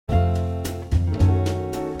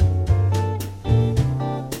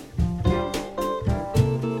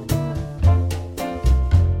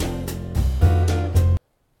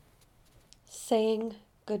Saying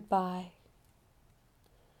goodbye.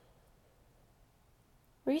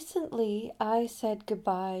 Recently, I said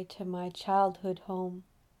goodbye to my childhood home.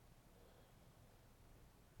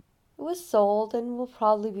 It was sold and will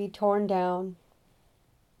probably be torn down.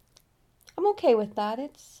 I'm okay with that.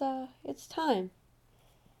 It's time.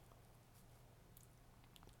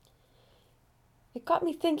 It got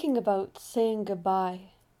me thinking about saying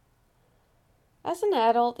goodbye. As an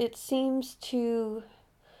adult, it seems to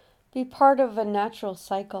be part of a natural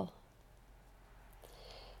cycle.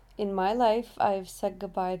 In my life, I've said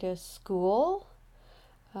goodbye to school,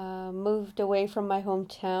 moved away from my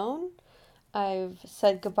hometown. I've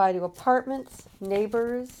said goodbye to apartments,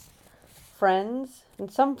 neighbors, friends, and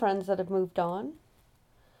some friends that have moved on.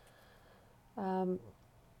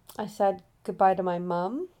 I said goodbye to my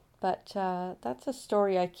mom, but that's a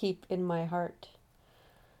story I keep in my heart.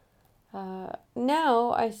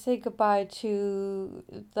 Now I say goodbye to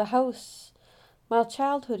the house, my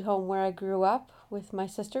childhood home where I grew up with my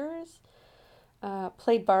sisters.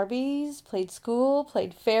 Played Barbies, played school,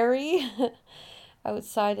 played fairy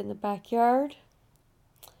outside in the backyard.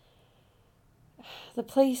 The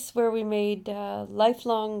place where we made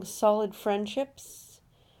lifelong solid friendships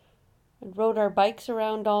and rode our bikes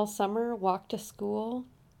around all summer, walked to school.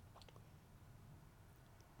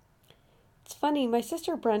 It's funny, my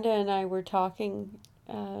sister Brenda and I were talking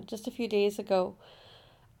just a few days ago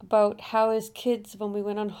about how, as kids, when we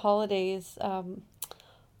went on holidays, all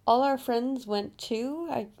our friends went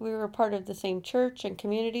too. We were part of the same church and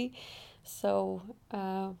community, so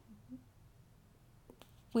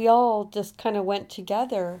we all just kind of went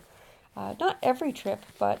together. Not every trip,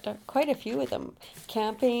 but quite a few of them.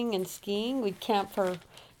 Camping and skiing. We'd camp for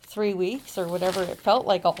 3 weeks or whatever it felt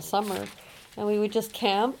like all summer. And we would just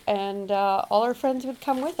camp, and all our friends would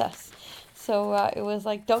come with us. So it was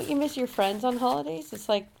like, don't you miss your friends on holidays? It's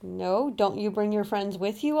like, no, don't you bring your friends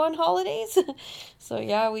with you on holidays? So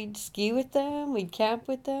yeah, we'd ski with them, we'd camp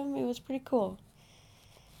with them. It was pretty cool.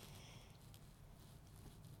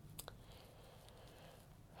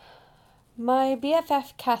 My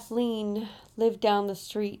BFF Kathleen lived down the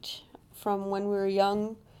street from when we were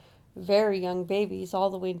young, very young babies, all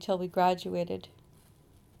the way until we graduated.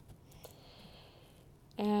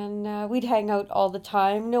 And we'd hang out all the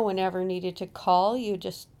time. No one ever needed to call. You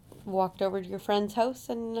just walked over to your friend's house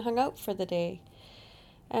and hung out for the day.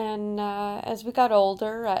 And as we got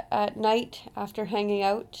older, at night, after hanging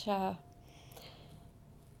out,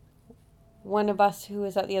 one of us who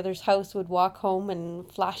was at the other's house would walk home and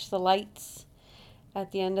flash the lights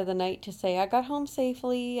at the end of the night to say, I got home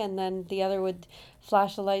safely. And then the other would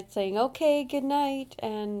flash the lights saying, okay, good night.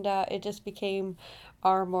 And it just became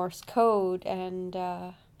our Morse code. And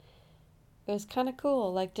it was kind of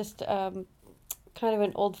cool, like just kind of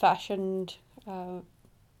an old-fashioned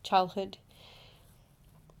childhood.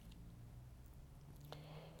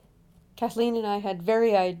 Kathleen and I had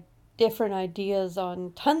very different ideas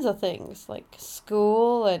on tons of things, like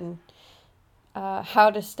school and how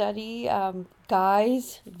to study.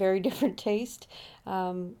 Guys, very different taste.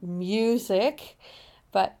 Music,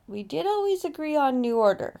 but we did always agree on New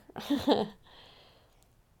Order.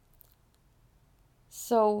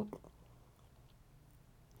 So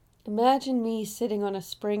imagine me sitting on a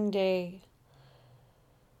spring day,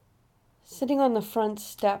 sitting on the front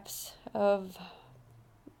steps of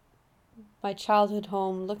my childhood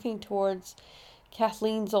home, looking towards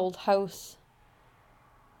Kathleen's old house.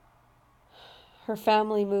 Her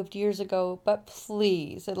family moved years ago, but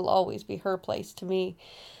please, it'll always be her place to me.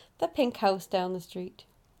 The pink house down the street.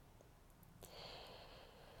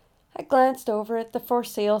 I glanced over at the for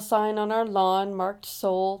sale sign on our lawn marked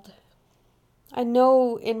sold. I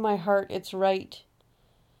know in my heart it's right.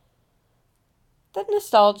 That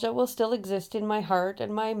nostalgia will still exist in my heart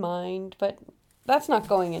and my mind, but that's not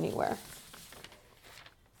going anywhere.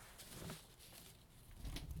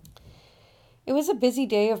 It was a busy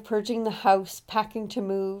day of purging the house, packing to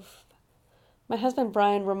move. My husband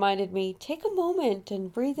Brian reminded me, take a moment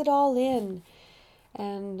and breathe it all in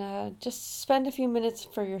and just spend a few minutes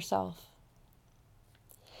for yourself.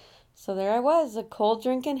 So there I was, a cold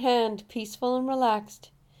drink in hand, peaceful and relaxed,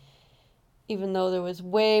 even though there was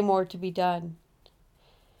way more to be done.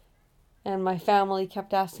 And my family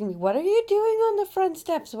kept asking me, what are you doing on the front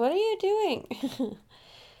steps? What are you doing?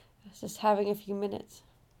 I was just having a few minutes.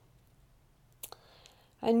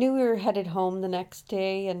 I knew we were headed home the next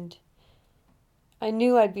day, and I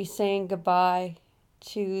knew I'd be saying goodbye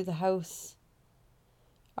to the house,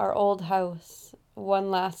 our old house, one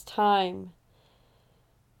last time.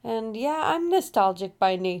 And yeah, I'm nostalgic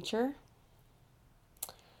by nature.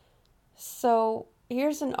 So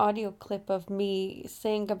here's an audio clip of me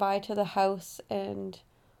saying goodbye to the house and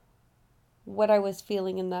what I was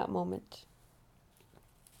feeling in that moment.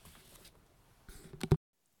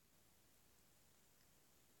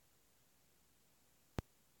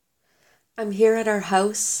 I'm here at our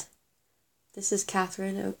house. This is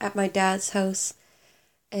Catherine at my dad's house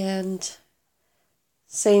and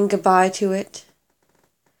saying goodbye to it.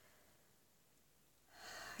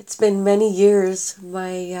 It's been many years.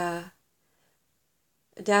 My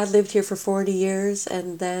dad lived here for 40 years,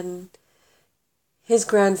 and then his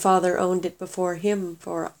grandfather owned it before him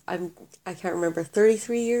for I can't remember,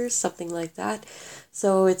 33 years, something like that.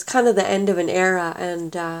 So it's kind of the end of an era,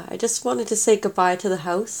 and I just wanted to say goodbye to the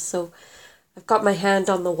house. So I've got my hand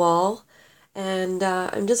on the wall, and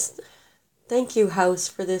I'm just thank you, house,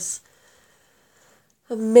 for this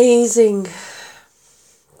amazing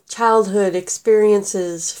childhood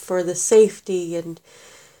experiences, for the safety and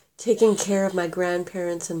taking care of my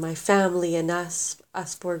grandparents and my family and us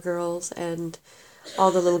four girls, and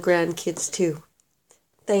all the little grandkids too.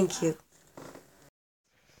 Thank you.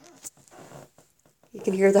 You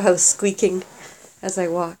can hear the house squeaking as I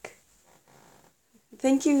walk.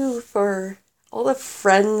 Thank you for all the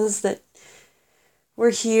friends that were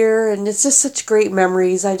here, and it's just such great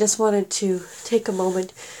memories. I just wanted to take a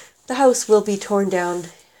moment. The house will be torn down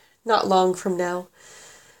not long from now,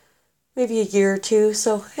 maybe a year or two.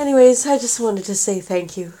 So anyways, I just wanted to say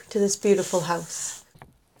thank you to this beautiful house.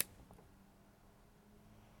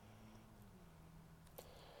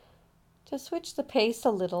 To switch the pace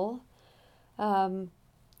a little, when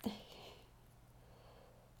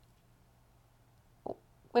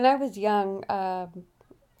I was young,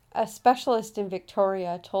 a specialist in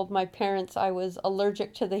Victoria told my parents I was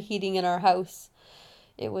allergic to the heating in our house.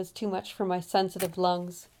 It was too much for my sensitive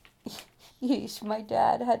lungs. Yeesh, my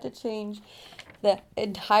dad had to change the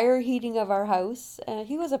entire heating of our house.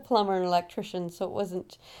 He was a plumber and electrician, so it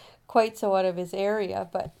wasn't quite so out of his area,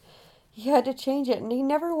 but he had to change it, and he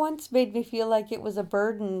never once made me feel like it was a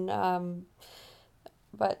burden.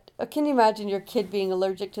 But can you imagine your kid being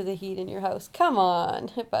allergic to the heat in your house? Come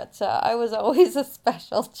on. But I was always a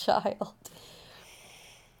special child.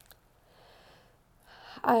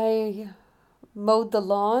 I mowed the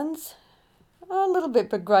lawns a little bit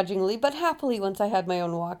begrudgingly, but happily once I had my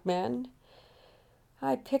own Walkman.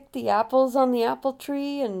 I picked the apples on the apple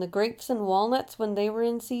tree and the grapes and walnuts when they were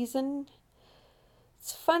in season.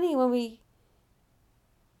 It's funny,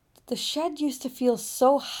 the shed used to feel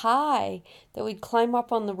so high that we'd climb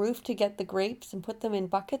up on the roof to get the grapes and put them in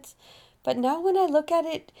buckets. But now when I look at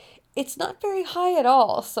it, it's not very high at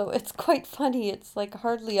all. So it's quite funny. It's like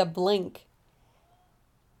hardly a blink.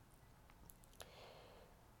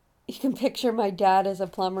 You can picture my dad as a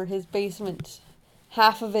plumber. His basement,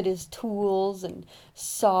 half of it is tools and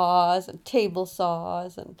saws and table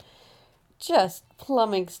saws and just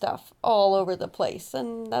plumbing stuff all over the place.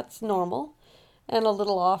 And that's normal. And a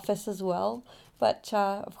little office as well. But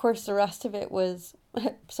of course, the rest of it was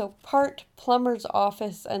so part plumber's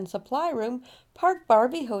office and supply room, part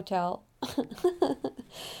Barbie hotel.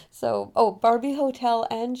 So, Barbie hotel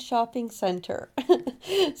and shopping center.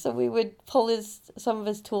 So we would pull some of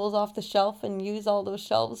his tools off the shelf and use all those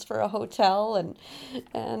shelves for a hotel, and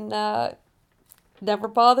never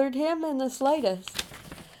bothered him in the slightest.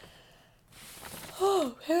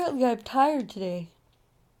 Oh, apparently I'm tired today.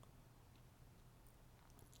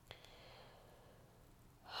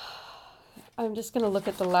 I'm just going to look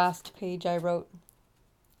at the last page I wrote.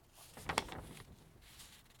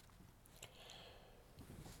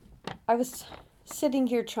 I was sitting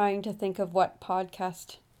here trying to think of what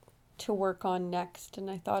podcast to work on next,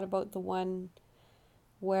 and I thought about the one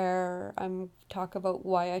where I'm talk about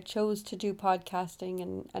why I chose to do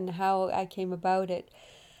podcasting and how I came about it.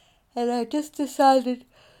 And I just decided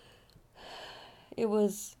it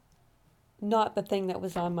was not the thing that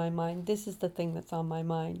was on my mind. This is the thing that's on my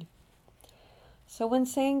mind. So when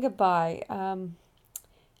saying goodbye,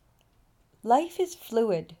 life is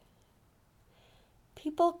fluid.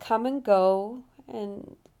 People come and go,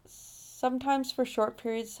 and sometimes for short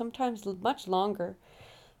periods, sometimes much longer.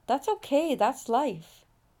 That's okay, that's life.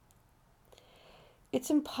 It's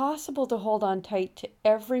impossible to hold on tight to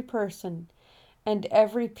every person and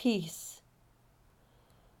every piece.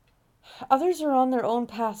 Others are on their own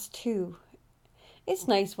paths too. It's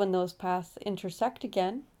nice when those paths intersect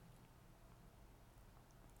again.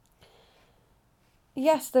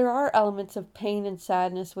 Yes, there are elements of pain and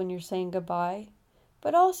sadness when you're saying goodbye,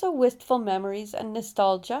 but also wistful memories and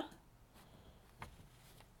nostalgia,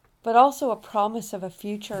 but also a promise of a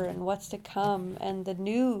future and what's to come and the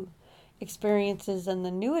new experiences and the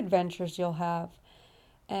new adventures you'll have.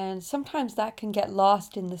 And sometimes that can get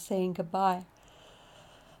lost in the saying goodbye.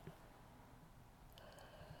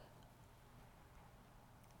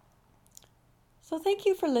 So thank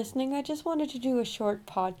you for listening. I just wanted to do a short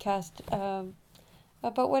podcast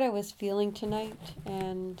about what I was feeling tonight,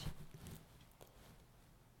 and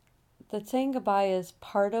that saying goodbye is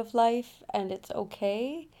part of life and it's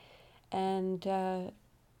okay. And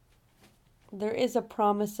there is a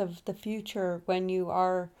promise of the future when you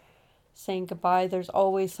are saying goodbye. There's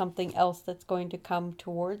always something else that's going to come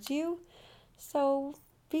towards you. So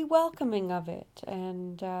be welcoming of it.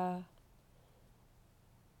 And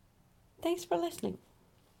thanks for listening.